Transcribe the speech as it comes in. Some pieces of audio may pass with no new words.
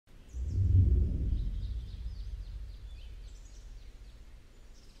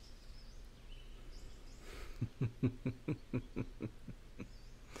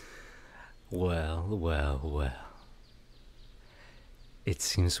Well, well, well. It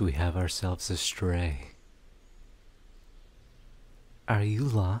seems we have ourselves a stray. Are you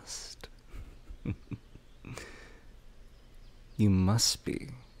lost? You must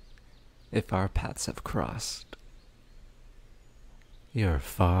be, if our paths have crossed. You're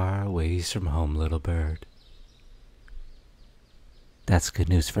far ways from home, little bird. That's good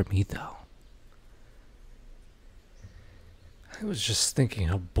news for me, though. I was just thinking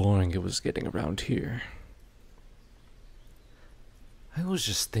how boring it was getting around here.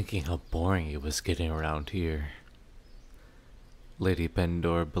 Lady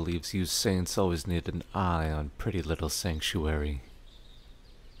Bendor believes you saints always need an eye on pretty little sanctuary.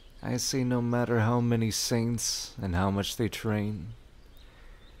 I say no matter how many saints and how much they train,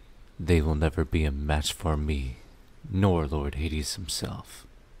 they will never be a match for me, nor Lord Hades himself.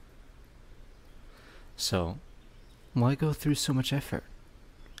 So, why go through so much effort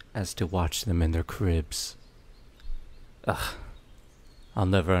as to watch them in their cribs? Ugh, I'll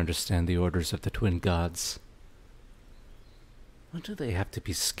never understand the orders of the twin gods. What do they have to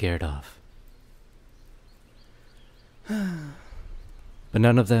be scared of? But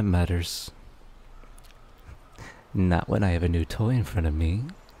none of that matters. Not when I have a new toy in front of me.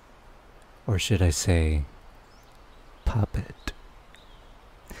 Or should I say, puppet.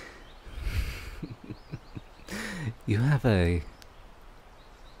 You have a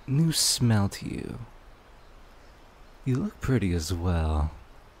new smell to you. You look pretty as well.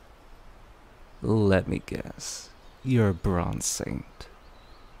 Let me guess. You're a bronze saint.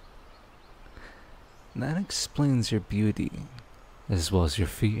 That explains your beauty, as well as your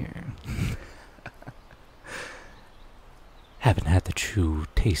fear. Haven't had the true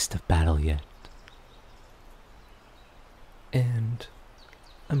taste of battle yet. And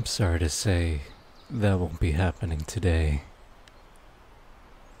I'm sorry to say, that won't be happening today.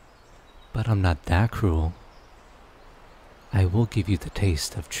 But I'm not that cruel. I will give you the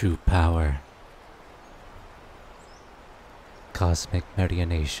taste of true power. Cosmic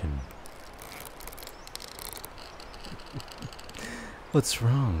marionation. What's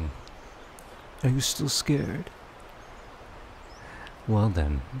wrong? Are you still scared? Well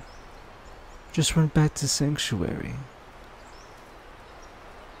then, just run back to Sanctuary.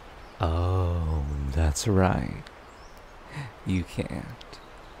 Oh, that's right. You can't.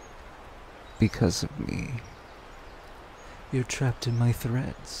 Because of me. You're trapped in my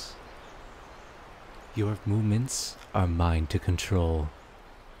threads. Your movements are mine to control.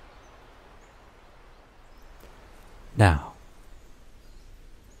 Now,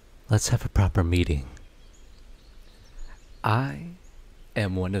 let's have a proper meeting. I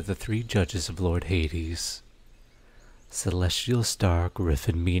am one of the 3 judges of Lord Hades, Celestial Star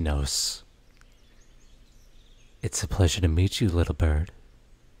Griffon Minos. It's a pleasure to meet you, little bird.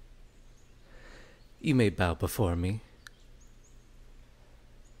 You may bow before me.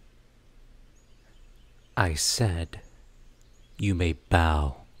 I said, you may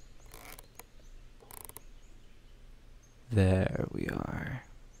bow. There we are.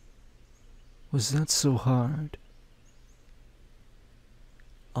 Was that so hard?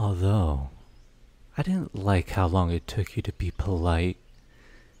 Although, I didn't like how long it took you to be polite.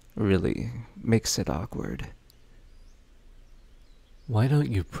 Really makes it awkward. Why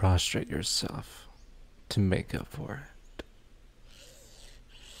don't you prostrate yourself to make up for it?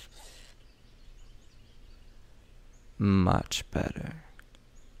 Much better.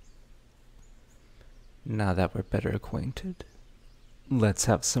 Now that we're better acquainted, let's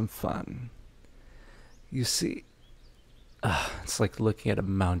have some fun. You see, it's like looking at a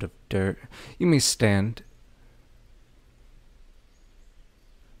mound of dirt. You may stand.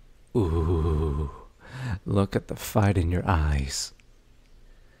 Ooh, look at the fight in your eyes.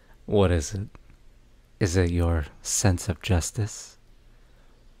 What is it? Is it your sense of justice?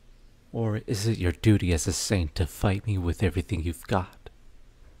 Or is it your duty as a saint to fight me with everything you've got?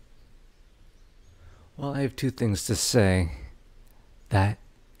 Well, I have 2 things to say. That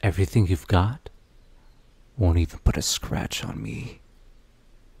everything you've got won't even put a scratch on me.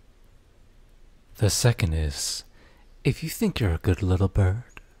 The second is, if you think you're a good little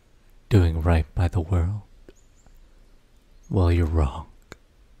bird, doing right by the world, well, you're wrong.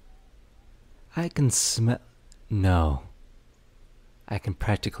 I can smell... No. I can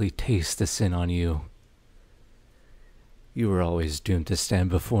practically taste the sin on you. You were always doomed to stand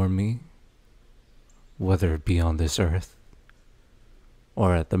before me, whether it be on this earth,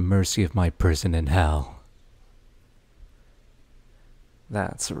 or at the mercy of my prison in hell.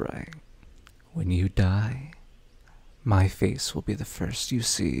 That's right. When you die, my face will be the first you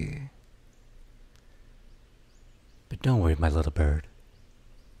see. But don't worry, my little bird.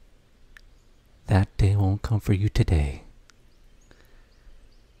 That day won't come for you today.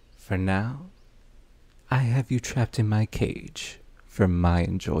 For now, I have you trapped in my cage for my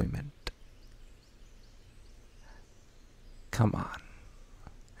enjoyment. Come on,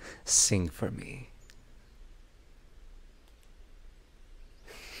 sing for me.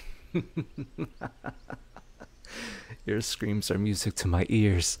 Your screams are music to my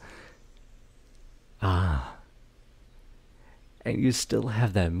ears. Ah, and you still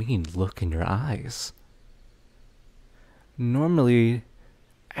have that mean look in your eyes. Normally,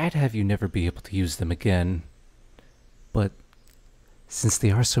 I'd have you never be able to use them again. But since they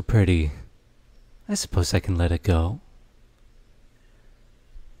are so pretty, I suppose I can let it go.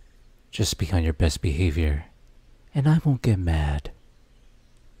 Just be on your best behavior, and I won't get mad.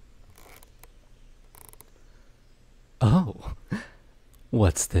 Oh,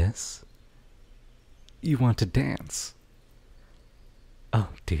 what's this? You want to dance? Oh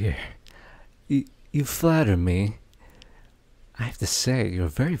dear, you flatter me. I have to say, you're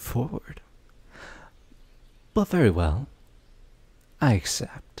very forward. But very well. I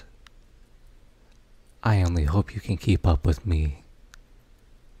accept. I only hope you can keep up with me.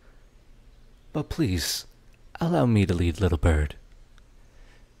 But please, allow me to lead, little bird.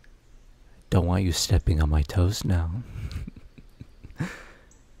 Don't want you stepping on my toes now.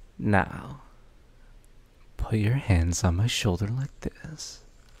 Now, put your hands on my shoulder like this.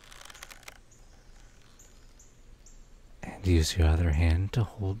 And use your other hand to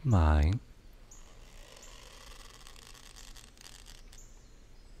hold mine.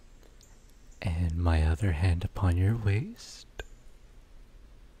 And my other hand upon your waist.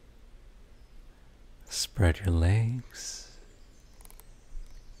 Spread your legs.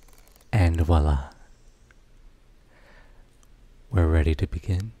 And voila. We're ready to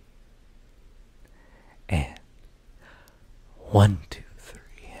begin. And 1, 2, 3,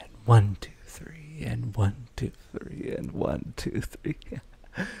 and 1, 2, 3, and 1, 2, 3, and 1, 2, 3.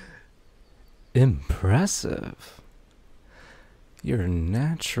 Impressive. You're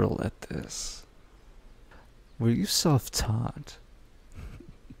natural at this. Were you self-taught?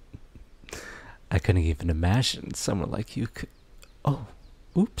 I couldn't even imagine someone like you could... Oh,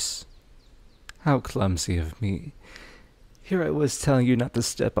 oops. How clumsy of me. Here I was telling you not to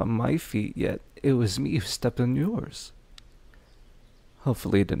step on my feet, yet it was me who stepped on yours.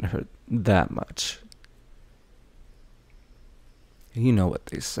 Hopefully it didn't hurt that much. You know what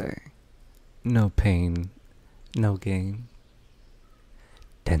they say. No pain, no gain.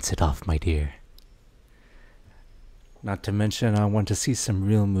 Dance it off, my dear. Not to mention I want to see some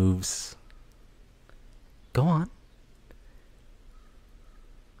real moves. Go on.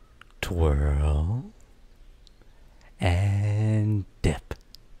 Twirl. And dip.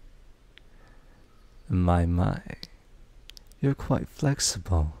 My. You're quite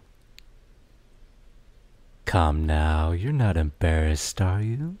flexible. Come now, you're not embarrassed, are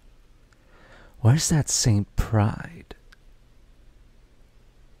you? Where's that Saint Pride?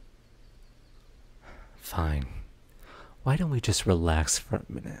 Fine. Why don't we just relax for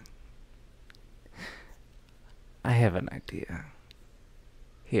a minute? I have an idea.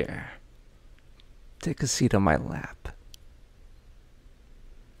 Here. Take a seat on my lap.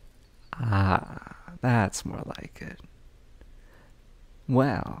 Ah, that's more like it.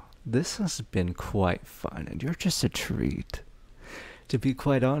 Well, this has been quite fun, and you're just a treat. To be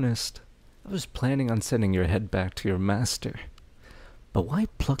quite honest, I was planning on sending your head back to your master. But why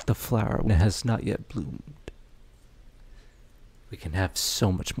pluck the flower when it has not yet bloomed? We can have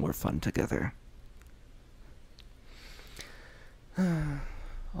so much more fun together.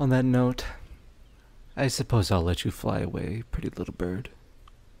 On that note, I suppose I'll let you fly away, pretty little bird.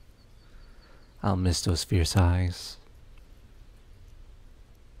 I'll miss those fierce eyes.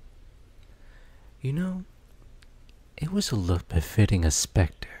 You know, it was a look befitting a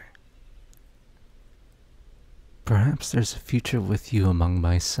specter. Perhaps there's a future with you among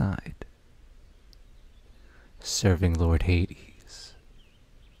my side, serving Lord Hades.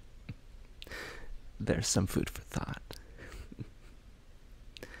 There's some food for thought.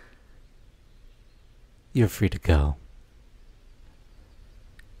 You're free to go.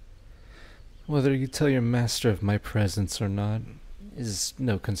 Whether you tell your master of my presence or not is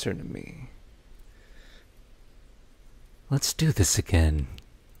no concern to me. Let's do this again.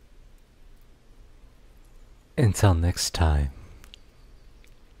 Until next time.